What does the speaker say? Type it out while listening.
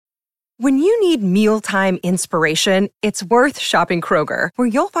When you need mealtime inspiration, it's worth shopping Kroger, where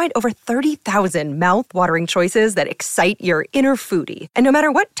you'll find over 30,000 mouth-watering choices that excite your inner foodie. And no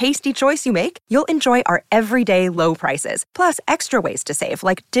matter what tasty choice you make, you'll enjoy our everyday low prices, plus extra ways to save,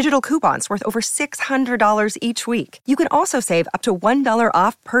 like digital coupons worth over $600 each week. You can also save up to $1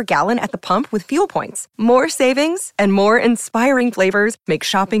 off per gallon at the pump with fuel points. More savings and more inspiring flavors make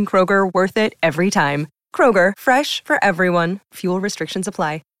shopping Kroger worth it every time. Kroger, fresh for everyone. Fuel restrictions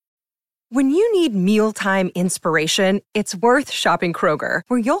apply. When you need mealtime inspiration, it's worth shopping Kroger,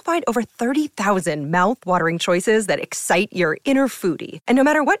 where you'll find over 30,000 mouth-watering choices that excite your inner foodie. And no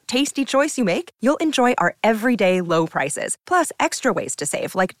matter what tasty choice you make, you'll enjoy our everyday low prices, plus extra ways to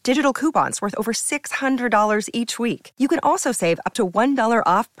save, like digital coupons worth over $600 each week. You can also save up to $1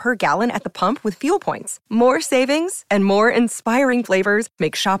 off per gallon at the pump with fuel points. More savings and more inspiring flavors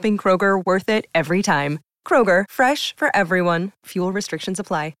make shopping Kroger worth it every time. Kroger, fresh for everyone. Fuel restrictions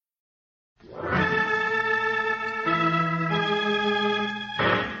apply.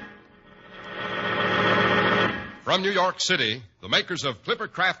 From New York City, the makers of Clipper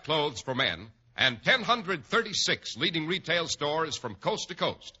Craft Clothes for Men and 1,036 leading retail stores from coast to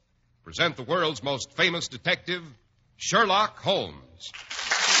coast present the world's most famous detective, Sherlock Holmes.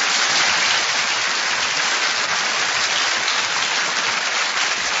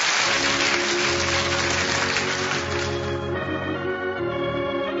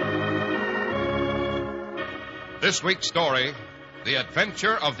 This week's story, The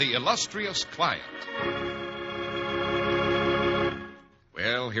Adventure of the Illustrious Client.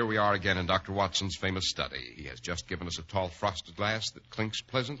 Well, here we are again in Dr. Watson's famous study. He has just given us a tall frosted glass that clinks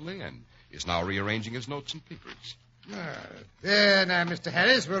pleasantly and is now rearranging his notes and papers. There now, Mr.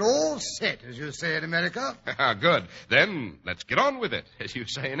 Harris, we're all set, as you say in America. Good. Then let's get on with it, as you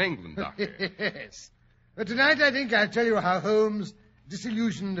say in England, Doctor. Yes. But tonight I think I'll tell you how Holmes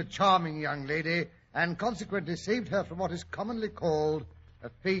disillusioned a charming young lady and consequently saved her from what is commonly called a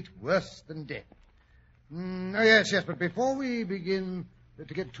fate worse than death. Oh, yes, but before we begin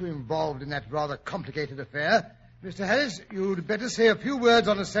to get too involved in that rather complicated affair, Mr. Harris, you'd better say a few words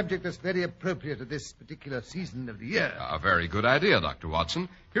on a subject that's very appropriate at this particular season of the year. A very good idea, Dr. Watson.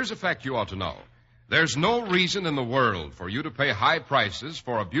 Here's a fact you ought to know. There's no reason in the world for you to pay high prices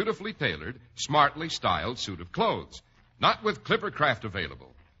for a beautifully tailored, smartly styled suit of clothes. Not with Clipper Craft available.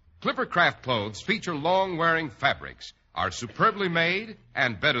 Clipper Craft clothes feature long-wearing fabrics, are superbly made,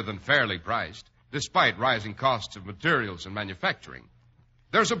 and better than fairly priced, despite rising costs of materials and manufacturing.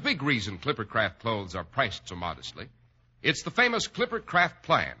 There's a big reason Clipper Craft clothes are priced so modestly. It's the famous Clipper Craft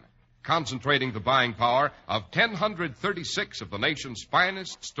plan, concentrating the buying power of 1,036 of the nation's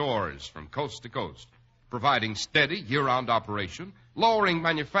finest stores from coast to coast, providing steady year-round operation, lowering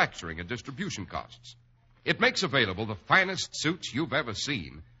manufacturing and distribution costs. It makes available the finest suits you've ever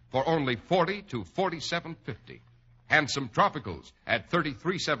seen for only $40 to $47.50. Handsome tropicals at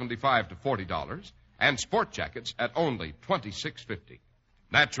 $33.75 to $40, and sport jackets at only $26.50.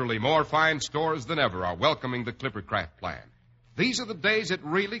 Naturally, more fine stores than ever are welcoming the Clipper Craft plan. These are the days it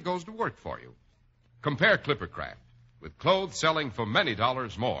really goes to work for you. Compare Clipper Craft with clothes selling for many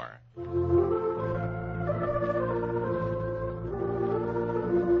dollars more.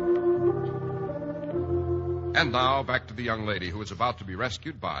 And now, back to the young lady who is about to be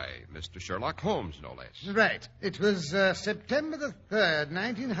rescued by Mr. Sherlock Holmes, no less. Right. It was September the 3rd,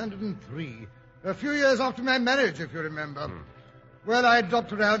 1903. A few years after my marriage, if you remember. Well, I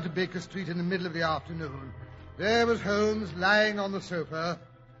dropped around to Baker Street in the middle of the afternoon. There was Holmes lying on the sofa,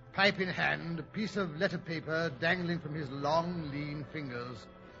 pipe in hand, a piece of letter paper dangling from his long, lean fingers.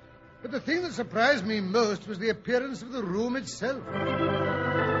 But the thing that surprised me most was the appearance of the room itself.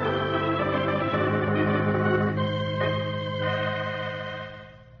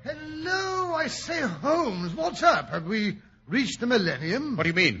 I say, Holmes, what's up? Have we reached the millennium? What do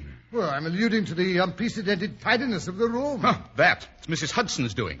you mean? Well, I'm alluding to the unprecedented tidiness of the room. That. It's Mrs.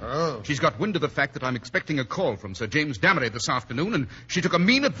 Hudson's doing. Oh. She's got wind of the fact that I'm expecting a call from Sir James Damery this afternoon, and she took a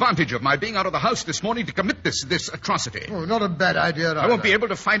mean advantage of my being out of the house this morning to commit this atrocity. Oh, not a bad idea, either. I won't be able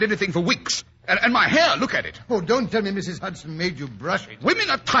to find anything for weeks. And my hair, look at it. Oh, don't tell me Mrs. Hudson made you brush it. Women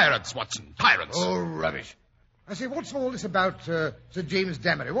are tyrants, Watson. Tyrants. Oh, rubbish. I say, what's all this about Sir James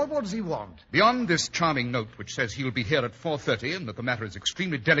Damery? What does he want? Beyond this charming note which says he'll be here at 4:30 and that the matter is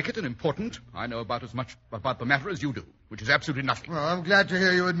extremely delicate and important, I know about as much about the matter as you do, which is absolutely nothing. Well, I'm glad to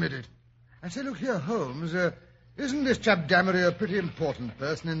hear you admit it. I say, look here, Holmes, isn't this chap Damery a pretty important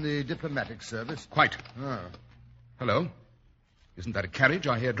person in the diplomatic service? Quite. Oh. Hello? Isn't that a carriage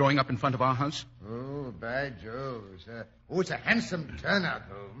I hear drawing up in front of our house? Oh, by Jove. It's a handsome turnout,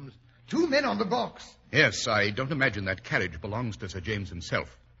 Holmes. 2 men on the box. Yes, I don't imagine that carriage belongs to Sir James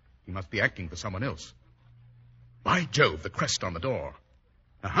himself. He must be acting for someone else. By Jove, the crest on the door.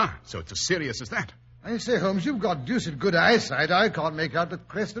 Aha, so it's as serious as that. I say, Holmes, you've got deuced good eyesight. I can't make out the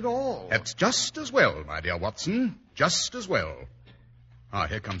crest at all. That's just as well, my dear Watson. Just as well. Ah,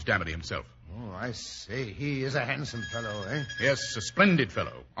 here comes Damity himself. Oh, I say, he is a handsome fellow, eh? Yes, a splendid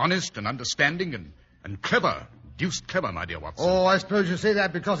fellow. Honest and understanding and clever. Deuced clever, my dear Watson. Oh, I suppose you say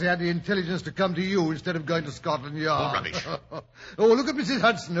that because he had the intelligence to come to you instead of going to Scotland Yard. Oh, rubbish. Oh, look at Mrs.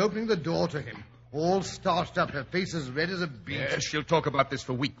 Hudson opening the door to him. All starched up, her face as red as a beet. Yes, she'll talk about this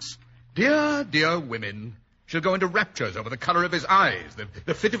for weeks. Dear, dear women. She'll go into raptures over the colour of his eyes,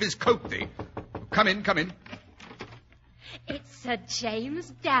 the fit of his coat, Come in, come in. It's Sir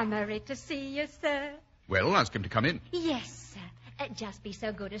James Damery to see you, sir. Well, ask him to come in. Yes, sir. Just be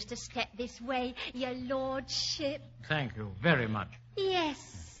so good as to step this way, your lordship. Thank you very much.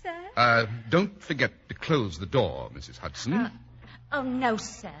 Yes, sir. Don't forget to close the door, Mrs. Hudson. Oh, no,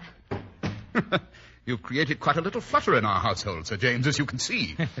 sir. You've created quite a little flutter in our household, Sir James, as you can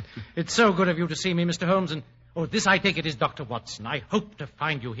see. It's so good of you to see me, Mr. Holmes, and... Oh, this, I take it, is Dr. Watson. I hope to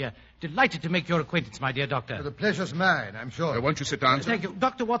find you here. Delighted to make your acquaintance, my dear doctor. The pleasure's mine, I'm sure. Won't you sit down, sir? Thank you.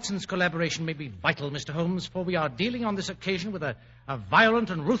 Dr. Watson's collaboration may be vital, Mr. Holmes, for we are dealing on this occasion with a violent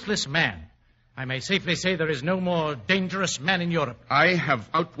and ruthless man. I may safely say there is no more dangerous man in Europe. I have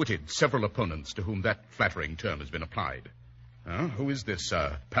outwitted several opponents to whom that flattering term has been applied. Who is this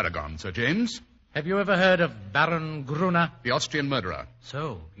paragon, Sir James? Have you ever heard of Baron Gruner? The Austrian murderer.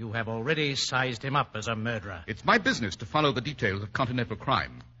 So, you have already sized him up as a murderer. It's my business to follow the details of continental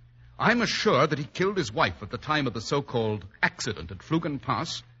crime. I'm as sure that he killed his wife at the time of the so-called accident at Flugen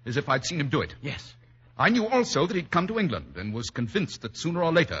Pass as if I'd seen him do it. Yes. I knew also that he'd come to England and was convinced that sooner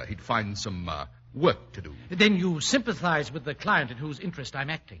or later he'd find some work to do. Then you sympathize with the client in whose interest I'm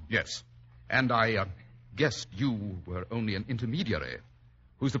acting? Yes. And I guessed you were only an intermediary.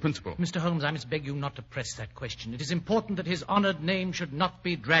 Who's the principal? Mr. Holmes, I must beg you not to press that question. It is important that his honored name should not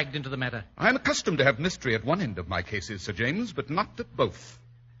be dragged into the matter. I'm accustomed to have mystery at one end of my cases, Sir James, but not at both.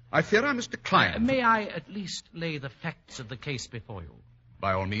 I fear I must decline. May I at least lay the facts of the case before you?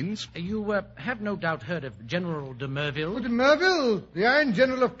 By all means. You have no doubt heard of General de Merville? Oh, de Merville, the Iron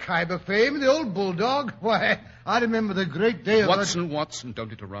General of Khyber fame, the old bulldog. Why, I remember the great day of... Watson,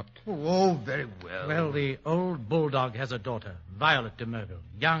 don't interrupt. Oh, very well. Well, the old bulldog has a daughter, Violet de Merville,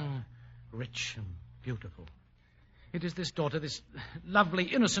 young, rich, and beautiful. It is this daughter, this lovely,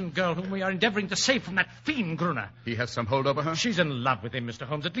 innocent girl whom we are endeavoring to save from that fiend Gruner. He has some hold over her? She's in love with him, Mr.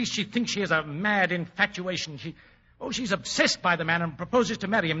 Holmes. At least she thinks she has a mad infatuation. She's obsessed by the man and proposes to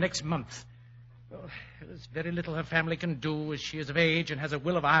marry him next month. Well, there's very little her family can do as she is of age and has a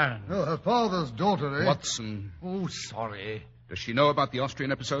will of iron. Oh, her father's daughter, eh? Watson. Oh, sorry. Does she know about the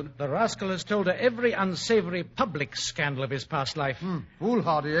Austrian episode? The rascal has told her every unsavory public scandal of his past life.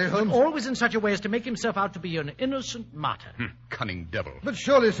 Foolhardy, eh, Holmes? Always in such a way as to make himself out to be an innocent martyr. Cunning devil. But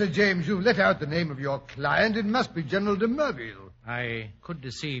surely, Sir James, you've let out the name of your client. It must be General de Merville. I could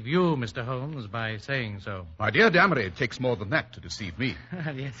deceive you, Mr. Holmes, by saying so. My dear Damery, it takes more than that to deceive me.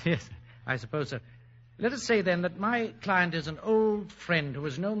 Yes, I suppose so. Let us say, then, that my client is an old friend who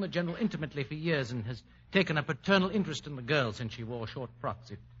has known the General intimately for years and has taken a paternal interest in the girl since she wore short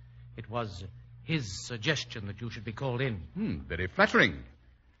frocks. It was his suggestion that you should be called in. Very flattering.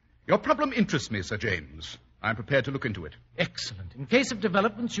 Your problem interests me, Sir James. I'm prepared to look into it. Excellent. In case of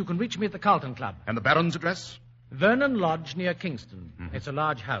developments, you can reach me at the Carlton Club. And the Baron's address? Vernon Lodge near Kingston. It's a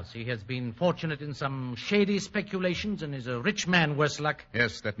large house. He has been fortunate in some shady speculations and is a rich man, worse luck.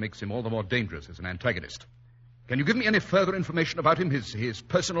 Yes, that makes him all the more dangerous as an antagonist. Can you give me any further information about him, his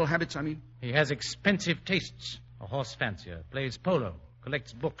personal habits, I mean? He has expensive tastes. A horse fancier, plays polo,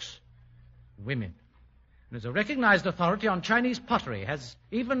 collects books, women. And is a recognized authority on Chinese pottery, has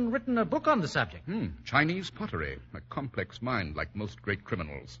even written a book on the subject. Chinese pottery, a complex mind like most great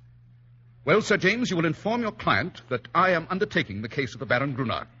criminals. Well, Sir James, you will inform your client that I am undertaking the case of the Baron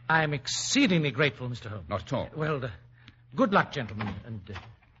Gruner. I am exceedingly grateful, Mr. Holmes. Not at all. Well, good luck, gentlemen, and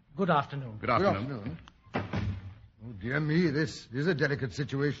good afternoon. Good afternoon. Oh, dear me, this is a delicate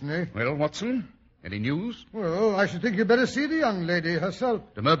situation, eh? Well, Watson, any news? Well, I should think you'd better see the young lady herself.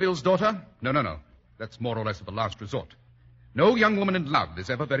 De Merville's daughter? No. That's more or less of the last resort. No young woman in love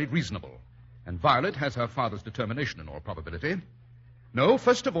is ever very reasonable. And Violet has her father's determination in all probability. No,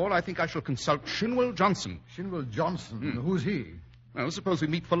 first of all, I think I shall consult Shinwell Johnson. Shinwell Johnson? Who's he? Well, suppose we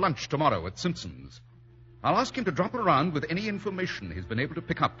meet for lunch tomorrow at Simpson's. I'll ask him to drop around with any information he's been able to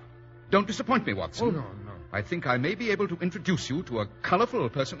pick up. Don't disappoint me, Watson. Oh, no. I think I may be able to introduce you to a colorful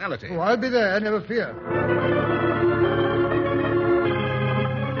personality. Oh, I'll be there, never fear.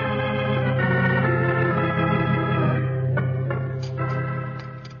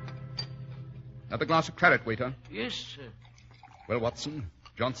 Another glass of claret, waiter. Yes, sir. Well, Watson,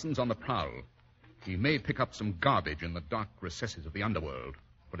 Johnson's on the prowl. He may pick up some garbage in the dark recesses of the underworld,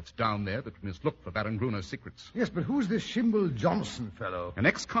 but it's down there that we must look for Baron Gruner's secrets. Yes, but who's this Shimble Johnson fellow? An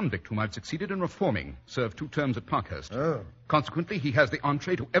ex-convict whom I've succeeded in reforming, served 2 terms at Parkhurst. Oh. Consequently, he has the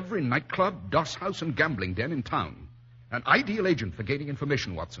entree to every nightclub, doss house, and gambling den in town. An ideal agent for gaining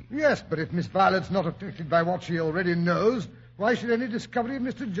information, Watson. Yes, but if Miss Violet's not affected by what she already knows, why should any discovery of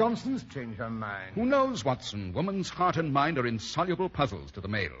Mr. Johnson's change her mind? Who knows, Watson? Woman's heart and mind are insoluble puzzles to the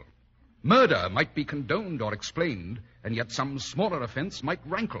male. Murder might be condoned or explained, and yet some smaller offense might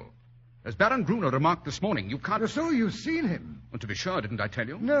rankle. As Baron Gruner remarked this morning, you can't... So you've seen him? Well, to be sure, didn't I tell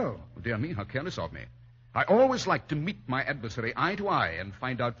you? No. Oh, dear me, how careless of me. I always like to meet my adversary eye to eye and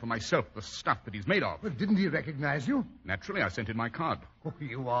find out for myself the stuff that he's made of. But didn't he recognize you? Naturally, I sent in my card. Oh,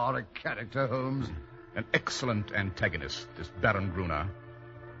 you are a character, Holmes. An excellent antagonist, this Baron Gruner.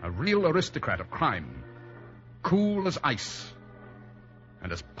 A real aristocrat of crime. Cool as ice.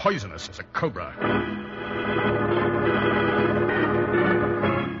 And as poisonous as a cobra.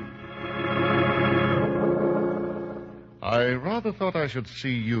 I rather thought I should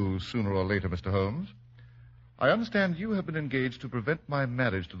see you sooner or later, Mr. Holmes. I understand you have been engaged to prevent my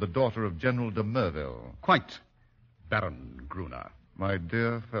marriage to the daughter of General de Merville. Quite, Baron Gruner. My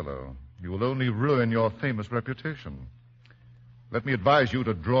dear fellow, you will only ruin your famous reputation. Let me advise you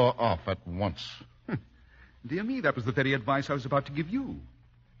to draw off at once. Dear me, that was the very advice I was about to give you.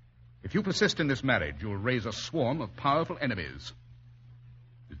 If you persist in this marriage, you'll raise a swarm of powerful enemies.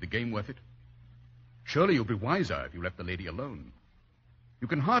 Is the game worth it? Surely you'll be wiser if you let the lady alone. You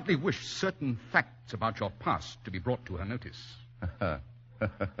can hardly wish certain facts about your past to be brought to her notice.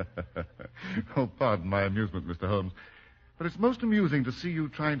 Oh, pardon my amusement, Mr. Holmes. But it's most amusing to see you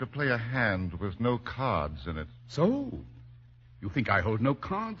trying to play a hand with no cards in it. So, you think I hold no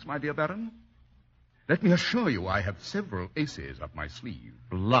cards, my dear Baron? Let me assure you I have several aces up my sleeve.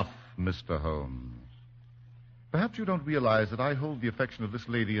 Bluff, Mr. Holmes. Perhaps you don't realize that I hold the affection of this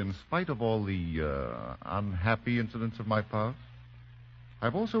lady in spite of all the unhappy incidents of my past.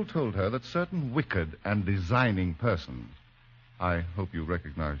 I've also told her that certain wicked and designing persons, I hope you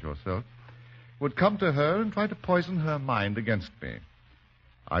recognize yourself, would come to her and try to poison her mind against me.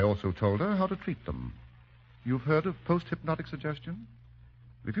 I also told her how to treat them. You've heard of post-hypnotic suggestion?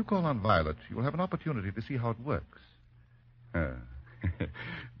 If you call on Violet, you'll have an opportunity to see how it works.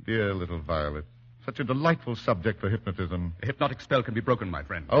 Dear little Violet. Such a delightful subject for hypnotism. A hypnotic spell can be broken, my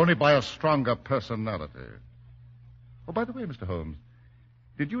friend. Only by a stronger personality. Oh, by the way, Mr. Holmes,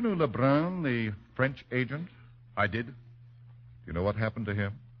 did you know Lebrun, the French agent? I did. Do you know what happened to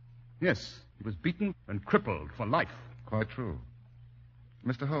him? Yes, he was beaten and crippled for life. Quite true.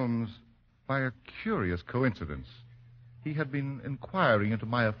 Mr. Holmes, by a curious coincidence, he had been inquiring into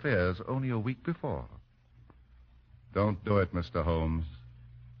my affairs only a week before. Don't do it, Mr. Holmes.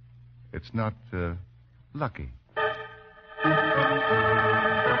 It's not, lucky.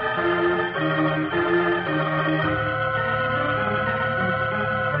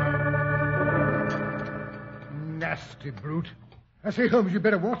 Nasty brute. I say, Holmes, you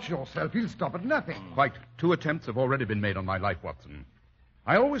better watch yourself. He'll stop at nothing. Quite. 2 attempts have already been made on my life, Watson.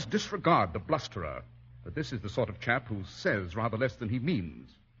 I always disregard the blusterer, but this is the sort of chap who says rather less than he means.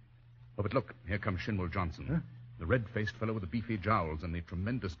 Oh, but look, here comes Shinwell Johnson. Huh? The red-faced fellow with the beefy jowls and the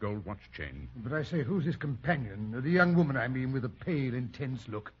tremendous gold watch chain. But I say, who's his companion? The young woman, I mean, with a pale, intense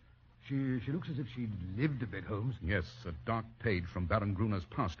look. She looks as if she'd lived a bit, Holmes. Yes, a dark page from Baron Gruner's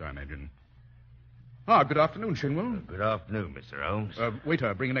past, I imagine. Ah, good afternoon, Shinwell. Good afternoon, Mr. Holmes.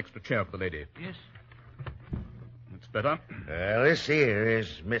 Waiter, bring an extra chair for the lady. Yes. That's better. This here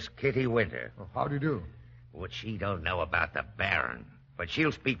is Miss Kitty Winter. Oh, how do you do? What she don't know about the Baron, but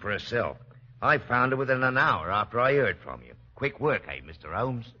she'll speak for herself. I found her within an hour after I heard from you. Quick work, eh, Mr.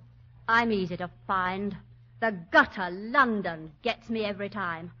 Holmes? I'm easy to find. The gutter, London, gets me every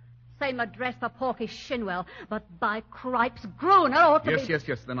time. Same address for Porky Shinwell, but by cripes, Gruner ought to be...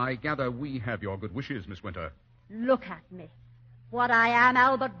 Yes. Then I gather we have your good wishes, Miss Winter. Look at me. What I am,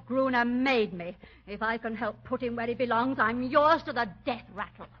 Albert Gruner made me. If I can help put him where he belongs, I'm yours to the death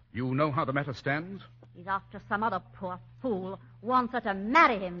rattle. You know how the matter stands? He's after some other poor fool. Wants her to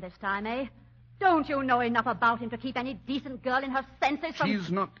marry him this time, eh? Don't you know enough about him to keep any decent girl in her senses from...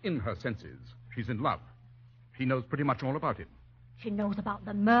 She's not in her senses. She's in love. She knows pretty much all about him. She knows about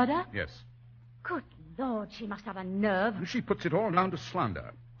the murder? Yes. Good Lord, she must have a nerve. And she puts it all down to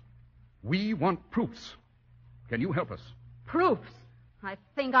slander. We want proofs. Can you help us? Proofs? I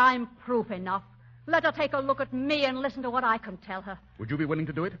think I'm proof enough. Let her take a look at me and listen to what I can tell her. Would you be willing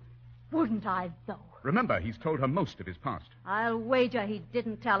to do it? Wouldn't I, though? Remember, he's told her most of his past. I'll wager he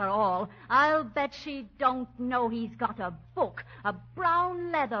didn't tell her all. I'll bet she don't know he's got a book. A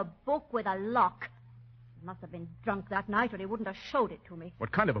brown leather book with a lock. He must have been drunk that night or he wouldn't have showed it to me.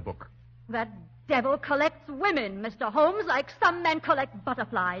 What kind of a book? That devil collects women, Mr. Holmes, like some men collect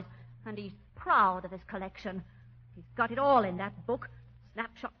butterflies. And he's proud of his collection. He's got it all in that book.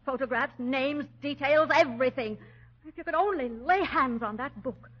 Snapshot photographs, names, details, everything. If you could only lay hands on that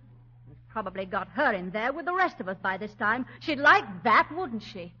book. He's probably got her in there with the rest of us by this time. She'd like that, wouldn't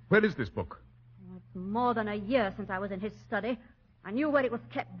she? Where is this book? It's more than a year since I was in his study. I knew where it was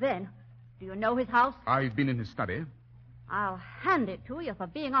kept then. Do you know his house? I've been in his study. I'll hand it to you for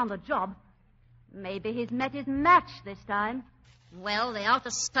being on the job. Maybe he's met his match this time. Well, the outer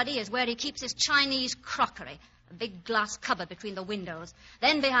study is where he keeps his Chinese crockery. A big glass cupboard between the windows.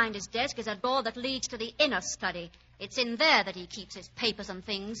 Then behind his desk is a door that leads to the inner study. It's in there that he keeps his papers and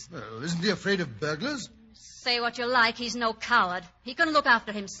things. Well, isn't he afraid of burglars? Say what you like, he's no coward. He can look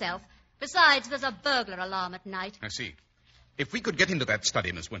after himself. Besides, there's a burglar alarm at night. I see. If we could get into that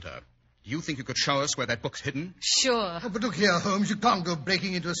study, Miss Winter, do you think you could show us where that book's hidden? Sure. Oh, but look here, Holmes, you can't go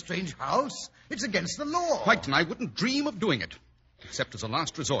breaking into a strange house. It's against the law. Quite, and I wouldn't dream of doing it, except as a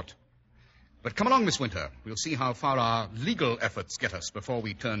last resort. But come along, Miss Winter. We'll see how far our legal efforts get us before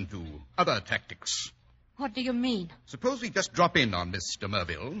we turn to other tactics. What do you mean? Suppose we just drop in on Miss de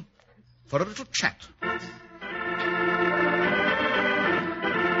Merville for a little chat.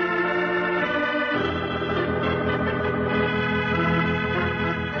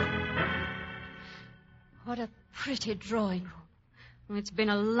 What a pretty drawing room. It's been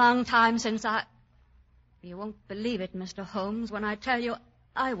a long time since You won't believe it, Mr. Holmes, when I tell you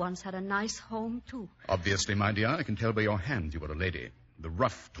I once had a nice home, too. Obviously, my dear, I can tell by your hands you were a lady. The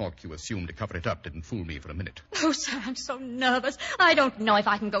rough talk you assumed to cover it up didn't fool me for a minute. Oh, sir, I'm so nervous. I don't know if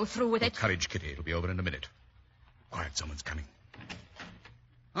I can go through with it. Courage, Kitty. It'll be over in a minute. Quiet, someone's coming.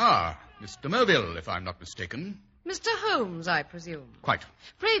 Ah, Miss de Merville, if I'm not mistaken. Mr. Holmes, I presume. Quite.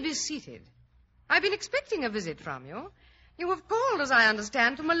 Pray be seated. I've been expecting a visit from you. You have called, as I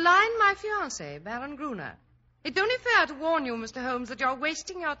understand, to malign my fiancé, Baron Gruner. It's only fair to warn you, Mr. Holmes, that you're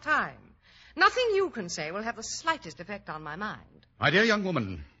wasting your time. Nothing you can say will have the slightest effect on my mind. My dear young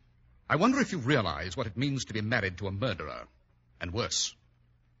woman, I wonder if you realize what it means to be married to a murderer. And worse.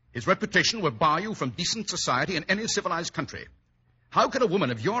 His reputation will bar you from decent society in any civilized country. How can a woman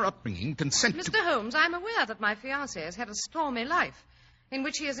of your upbringing consent to... Mr. Holmes, I'm aware that my fiancé has had a stormy life, in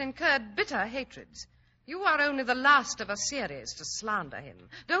which he has incurred bitter hatreds. You are only the last of a series to slander him.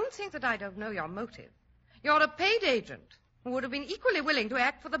 Don't think that I don't know your motive. You're a paid agent who would have been equally willing to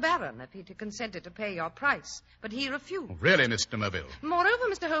act for the Baron if he'd consented to pay your price, but he refused. Oh, really, Miss de Merville? Moreover,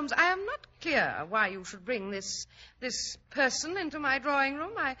 Mr. Holmes, I am not clear why you should bring this person into my drawing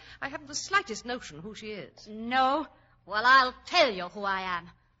room. I haven't the slightest notion who she is. No? Well, I'll tell you who I am.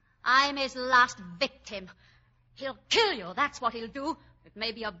 I'm his last victim. He'll kill you, that's what he'll do. It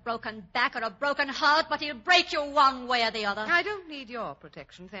may be a broken back or a broken heart, but he'll break you one way or the other. I don't need your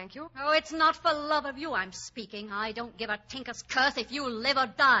protection, thank you. Oh, it's not for love of you I'm speaking. I don't give a tinker's curse if you live or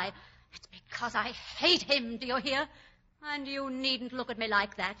die. It's because I hate him, do you hear? And you needn't look at me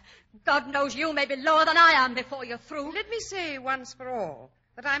like that. God knows you may be lower than I am before you're through. Let me say once for all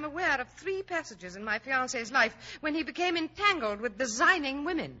that I'm aware of 3 passages in my fiancé's life when he became entangled with designing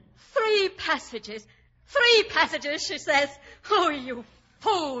women. 3 passages? 3 passages, she says. Oh, you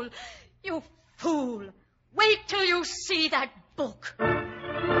fool. You fool. Wait till you see that book.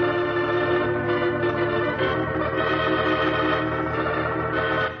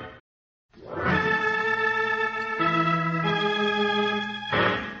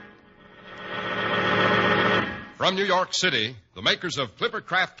 From New York City, the makers of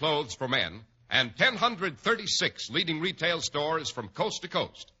Clippercraft Clothes for Men and 1,036 leading retail stores from coast to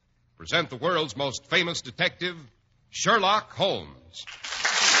coast present the world's most famous detective, Sherlock Holmes.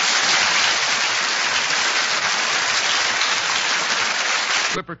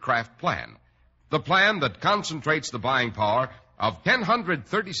 Clippercraft Plan. The plan that concentrates the buying power of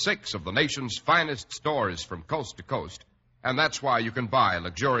 1,036 of the nation's finest stores from coast to coast. And that's why you can buy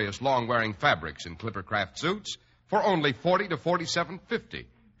luxurious long-wearing fabrics in Clippercraft suits for only $40 to $47.50.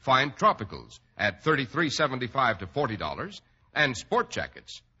 Fine tropicals at $33.75 to $40, and sport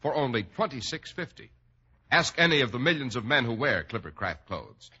jackets for only $26.50. Ask any of the millions of men who wear Clippercraft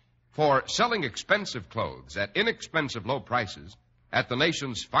clothes. For selling expensive clothes at inexpensive low prices at the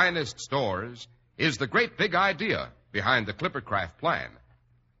nation's finest stores is the great big idea behind the Clippercraft plan.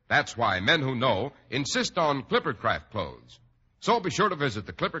 That's why men who know insist on Clippercraft clothes. So be sure to visit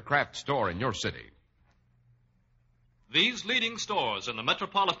the Clippercraft store in your city. These leading stores in the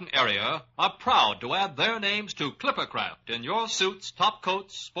metropolitan area are proud to add their names to Clippercraft in your suits, top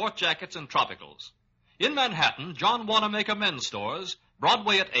coats, sport jackets, and tropicals. In Manhattan, John Wanamaker Men's Stores,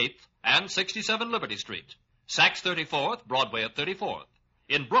 Broadway at 8th and 67 Liberty Street. Saks 34th, Broadway at 34th.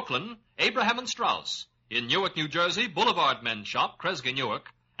 In Brooklyn, Abraham and Strauss. In Newark, New Jersey, Boulevard Men's Shop, Kresge Newark.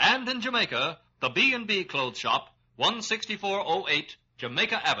 And in Jamaica, the B&B Clothes Shop, 16408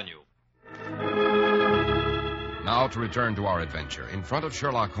 Jamaica Avenue. Now to return to our adventure. In front of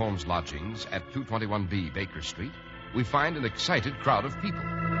Sherlock Holmes' lodgings at 221B Baker Street, we find an excited crowd of people.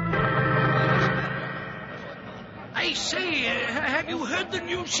 I say, have you heard the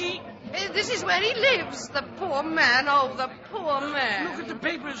news, she? This is where he lives, the poor man. Oh, the poor man. Look at the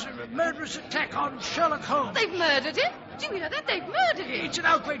papers. A murderous attack on Sherlock Holmes. They've murdered him? Do you hear that? They've murdered him. It's an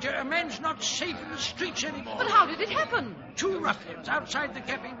outrage. A man's not safe in the streets anymore. But how did it happen? 2 ruffians outside the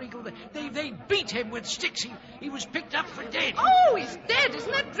Cafe Regal. They beat him with sticks. He was picked up for dead. Oh, he's dead.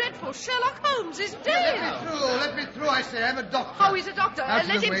 Isn't that dreadful? Sherlock Holmes is dead. Let me through, I say. I'm a doctor. Oh, he's a doctor. Out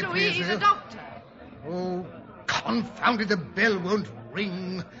Let of the him way, through. please, He's will a you? doctor. Oh, confound it, the bell won't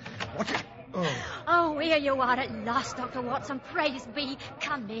ring. What is... Oh, here you are at last, Dr. Watson. Praise be.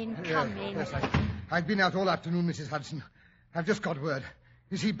 Come in, come in. Yes, I've been out all afternoon, Mrs. Hudson. I've just got word.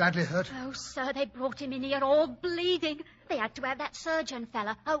 Is he badly hurt? Oh, sir, they brought him in here all bleeding. They had to have that surgeon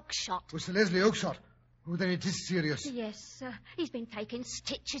fella, Oakshott. Oh, Sir Leslie Oakshott. Oh, then it is serious. Yes, sir. He's been taking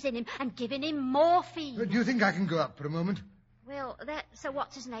stitches in him and giving him morphine. Do you think I can go up for a moment? Well, that Sir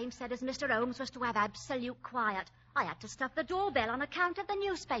What's-his-name said as Mr. Holmes was to have absolute quiet. I had to stuff the doorbell on account of the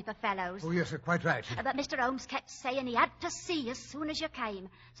newspaper fellows. Oh, yes, sir, quite right. But Mr. Holmes kept saying he had to see as soon as you came.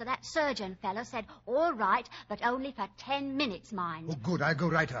 So that surgeon fellow said, all right, but only for 10 minutes, mind. Oh, good. I'll go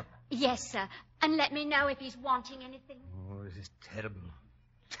right up. Yes, sir. And let me know if he's wanting anything. Oh, this is terrible.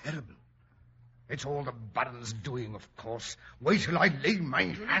 Terrible. It's all the Baron's doing, of course. Wait till I lay my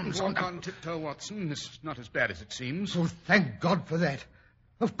hands on Walk on tiptoe, Watson. This is not as bad as it seems. Oh, thank God for that.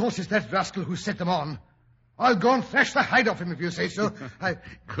 Of course it's that rascal who set them on. I'll go and thrash the hide off him if you say so.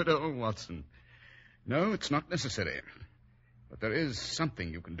 Good old Watson. No, it's not necessary. But there is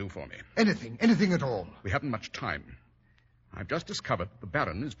something you can do for me. Anything at all. We haven't much time. I've just discovered the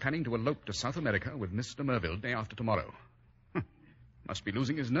Baron is planning to elope to South America with Mr. Merville day after tomorrow. Must be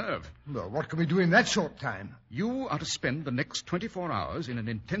losing his nerve. Well, what can we do in that short time? You are to spend the next 24 hours in an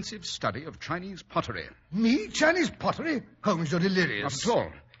intensive study of Chinese pottery. Me? Chinese pottery? Holmes, you're delirious. Not at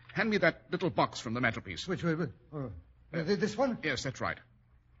all. Hand me that little box from the mantelpiece. Which way? This one? Yes, that's right.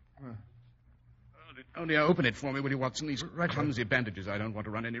 Oh, dear, open it for me, will you, Watson? These clumsy bandages. I don't want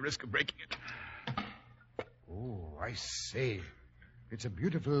to run any risk of breaking it. Oh, I say. It's a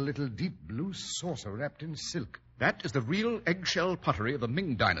beautiful little deep blue saucer wrapped in silk. That is the real eggshell pottery of the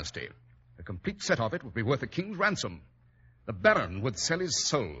Ming Dynasty. A complete set of it would be worth a king's ransom. The Baron would sell his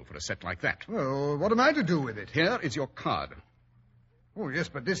soul for a set like that. Well, what am I to do with it? Here is your card. Oh, yes,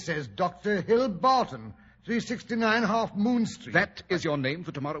 but this says Dr. Hill Barton, 369 Half Moon Street. That is your name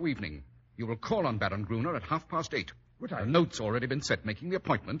for tomorrow evening. You will call on Baron Gruner at 8:30. A note's already been set making the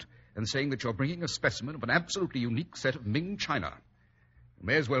appointment and saying that you're bringing a specimen of an absolutely unique set of Ming china. You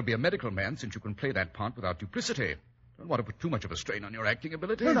may as well be a medical man since you can play that part without duplicity. Don't want to put too much of a strain on your acting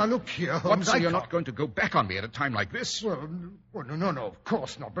ability. No, now, look here, Holmes. Watson, you're not going to go back on me at a time like this. Well, no, of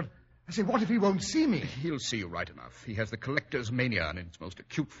course not. But I say, what if he won't see me? He'll see you right enough. He has the collector's mania in its most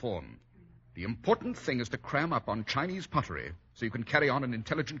acute form. The important thing is to cram up on Chinese pottery so you can carry on an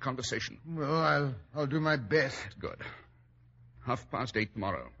intelligent conversation. Well, I'll do my best. Good. 8:30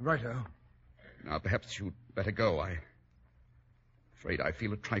 tomorrow. Righto. Now, perhaps you'd better go. I'm afraid I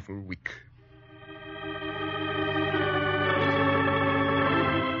feel a trifle weak.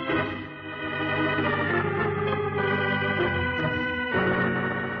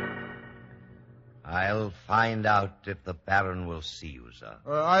 I'll find out if the Baron will see you, sir.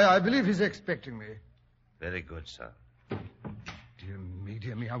 I believe he's expecting me. Very good, sir.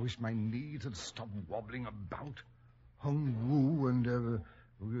 Dear me, I wish my knees had stopped wobbling about. Hung Wu and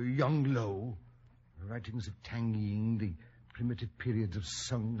Young Lo, the writings of Tang Ying, the primitive periods of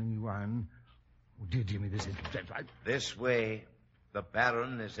Sung and Yuan. Oh, dear me, this is dreadful. This way, the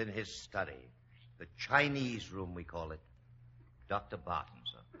Baron is in his study. The Chinese room, we call it. Dr. Barton,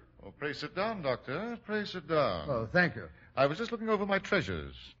 sir. Oh, pray sit down, Doctor. Pray sit down. Oh, thank you. I was just looking over my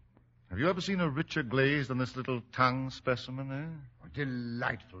treasures. Have you ever seen a richer glaze than this little tongue specimen, eh? Oh,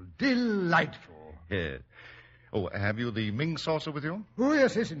 delightful. Yeah. Oh, have you the Ming saucer with you? Oh,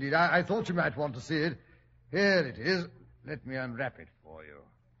 yes, indeed. I thought you might want to see it. Here it is. Let me unwrap it for you.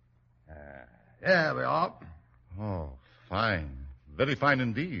 There we are. Oh, fine. Very fine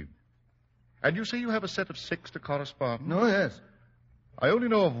indeed. And you say you have a set of 6 to correspond? No, yes. I only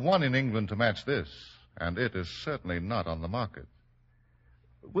know of one in England to match this, and it is certainly not on the market.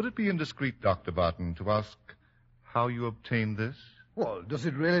 Would it be indiscreet, Dr. Barton, to ask how you obtained this? Well, does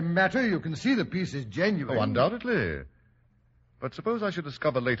it really matter? You can see the piece is genuine. Oh, undoubtedly. But suppose I should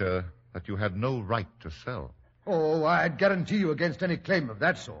discover later that you had no right to sell. Oh, I'd guarantee you against any claim of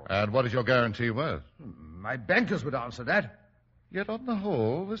that sort. And what is your guarantee worth? My bankers would answer that. Yet on the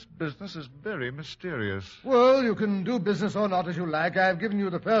whole, this business is very mysterious. Well, you can do business or not as you like. I've given you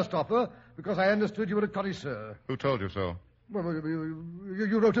the first offer because I understood you were a connoisseur. Who told you so? Well,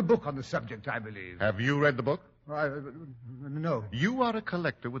 you wrote a book on the subject, I believe. Have you read the book? No. You are a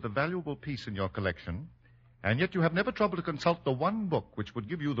collector with a valuable piece in your collection, and yet you have never troubled to consult the one book which would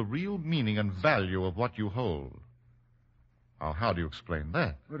give you the real meaning and value of what you hold. Now, how do you explain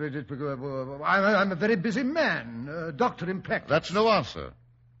that? I'm a very busy man, a doctor in practice. That's no answer.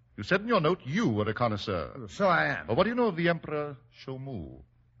 You said in your note you were a connoisseur. So I am. Well, what do you know of the Emperor Shomu?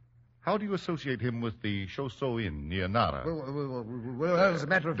 How do you associate him with the Shoso Inn near Nara? Well, as a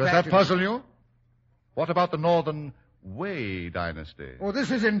matter of fact... Does that puzzle you? What about the Northern Wei dynasty? Oh,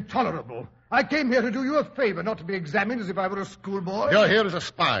 this is intolerable. I came here to do you a favor, not to be examined as if I were a schoolboy. You're here as a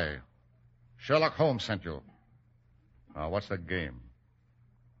spy. Sherlock Holmes sent you. Now, what's the game?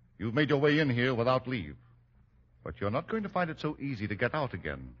 You've made your way in here without leave. But you're not going to find it so easy to get out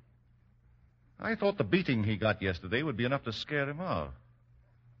again. I thought the beating he got yesterday would be enough to scare him off.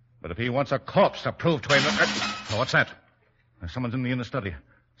 But if he wants a corpse to prove to him that... Oh, what's that? Someone's in the inner study.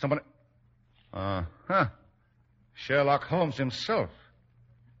 Someone... Sherlock Holmes himself.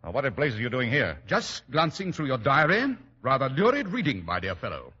 Now, what in blazes are you doing here? Just glancing through your diary. Rather lurid reading, my dear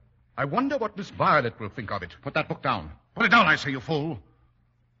fellow. I wonder what Miss Violet will think of it. Put that book down. Put it down, I say, you fool.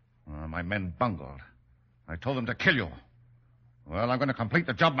 My men bungled. I told them to kill you. Well, I'm going to complete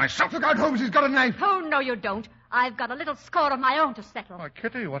the job myself. Look out, Holmes, he's got a knife. Oh, no, you don't. I've got a little score of my own to settle. Oh,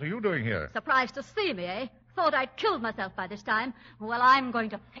 Kitty, what are you doing here? Surprised to see me, eh? Thought I'd killed myself by this time. Well, I'm going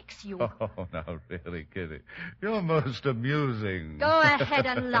to fix you. Oh, now, really, Kitty. You're most amusing. Go ahead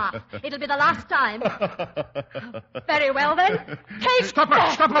and laugh. It'll be the last time. Very well, then. Take Stop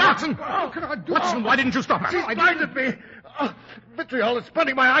her! Stop her, Watson! What can I do? Watson, why didn't you stop her? She's blinded me. Vitriol is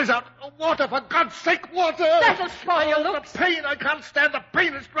burning my eyes out. Water, for God's sake, water! That'll spoil your looks. The pain, I can't stand the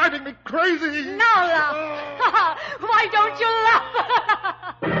pain. It's driving me crazy. Now laugh. Why don't you laugh?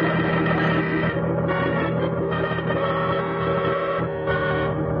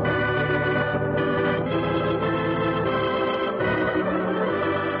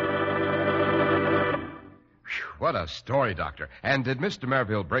 What a story, Doctor. And did Miss de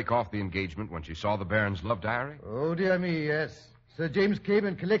Merville break off the engagement when she saw the Baron's love diary? Oh, dear me, yes. Sir James came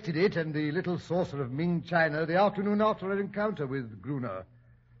and collected it and the little saucer of Ming china the afternoon after her encounter with Gruner.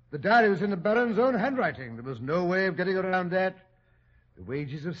 The diary was in the Baron's own handwriting. There was no way of getting around that. The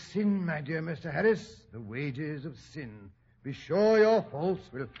wages of sin, my dear Mr. Harris, the wages of sin. Be sure your faults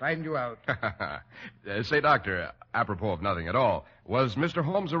will find you out. Say, Doctor, apropos of nothing at all, was Mr.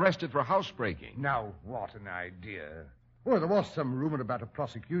 Holmes arrested for housebreaking? Now, what an idea. Well, there was some rumor about a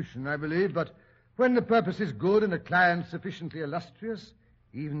prosecution, I believe, but when the purpose is good and a client sufficiently illustrious,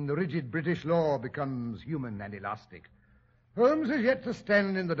 even the rigid British law becomes human and elastic. Holmes is yet to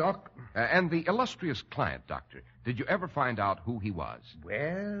stand in the dock. And the illustrious client, Doctor, did you ever find out who he was?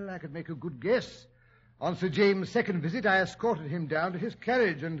 Well, I could make a good guess. On Sir James' second visit, I escorted him down to his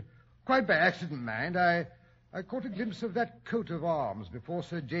carriage, and quite by accident, mind, I caught a glimpse of that coat of arms before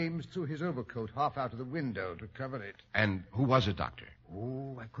Sir James threw his overcoat half out of the window to cover it. And who was it, Doctor?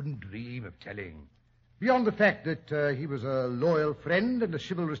 Oh, I couldn't dream of telling. Beyond the fact that he was a loyal friend and a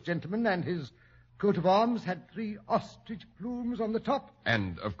chivalrous gentleman, and his coat of arms had 3 ostrich plumes on the top.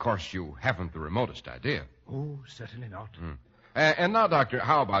 And, of course, you haven't the remotest idea. Oh, certainly not. And now, Doctor,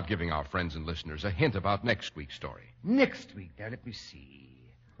 how about giving our friends and listeners a hint about next week's story? Next week? Now, let me see.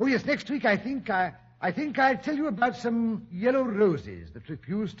 Oh, yes, next week I think I'll tell you about some yellow roses that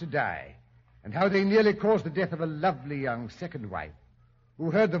refused to die, and how they nearly caused the death of a lovely young second wife,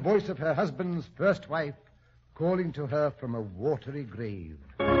 who heard the voice of her husband's first wife calling to her from a watery grave.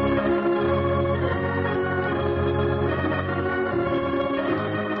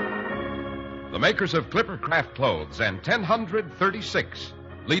 The makers of Clippercraft Clothes and 1036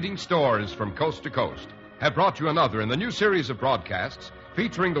 leading stores from coast to coast have brought you another in the new series of broadcasts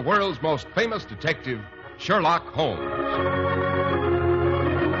featuring the world's most famous detective, Sherlock Holmes.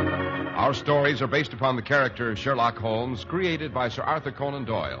 Our stories are based upon the character Sherlock Holmes, created by Sir Arthur Conan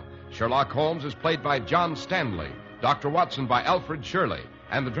Doyle. Sherlock Holmes is played by John Stanley, Dr. Watson by Alfred Shirley,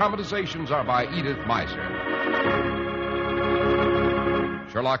 and the dramatizations are by Edith Meiser.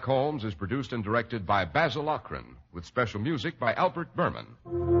 Sherlock Holmes is produced and directed by Basil Lochran, with special music by Albert Berman.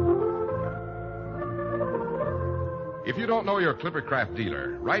 If you don't know your Clippercraft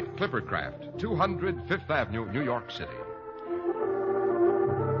dealer, write Clippercraft, 200 Fifth Avenue, New York City.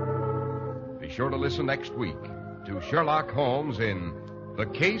 Be sure to listen next week to Sherlock Holmes in The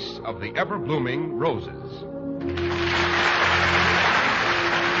Case of the Ever-Blooming Roses.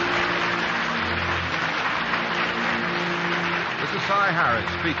 This is Cy Harris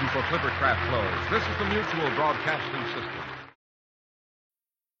speaking for Clippercraft Clothes. This is the Mutual Broadcasting System.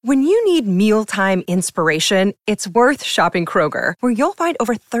 When you need mealtime inspiration, it's worth shopping Kroger, where you'll find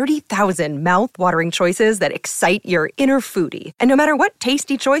over 30,000 mouth-watering choices that excite your inner foodie. And no matter what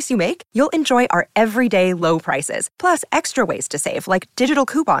tasty choice you make, you'll enjoy our everyday low prices, plus extra ways to save, like digital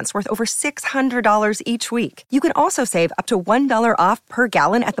coupons worth over $600 each week. You can also save up to $1 off per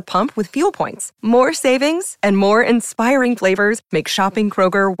gallon at the pump with fuel points. More savings and more inspiring flavors make shopping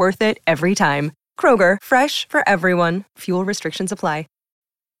Kroger worth it every time. Kroger, fresh for everyone. Fuel restrictions apply.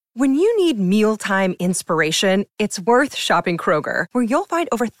 When you need mealtime inspiration, it's worth shopping Kroger, where you'll find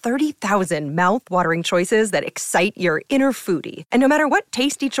over 30,000 mouth-watering choices that excite your inner foodie. And no matter what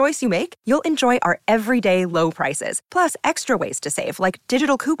tasty choice you make, you'll enjoy our everyday low prices, plus extra ways to save, like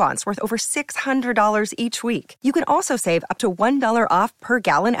digital coupons worth over $600 each week. You can also save up to $1 off per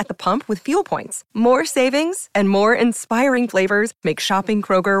gallon at the pump with fuel points. More savings and more inspiring flavors make shopping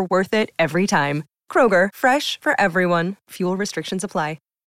Kroger worth it every time. Kroger, fresh for everyone. Fuel restrictions apply.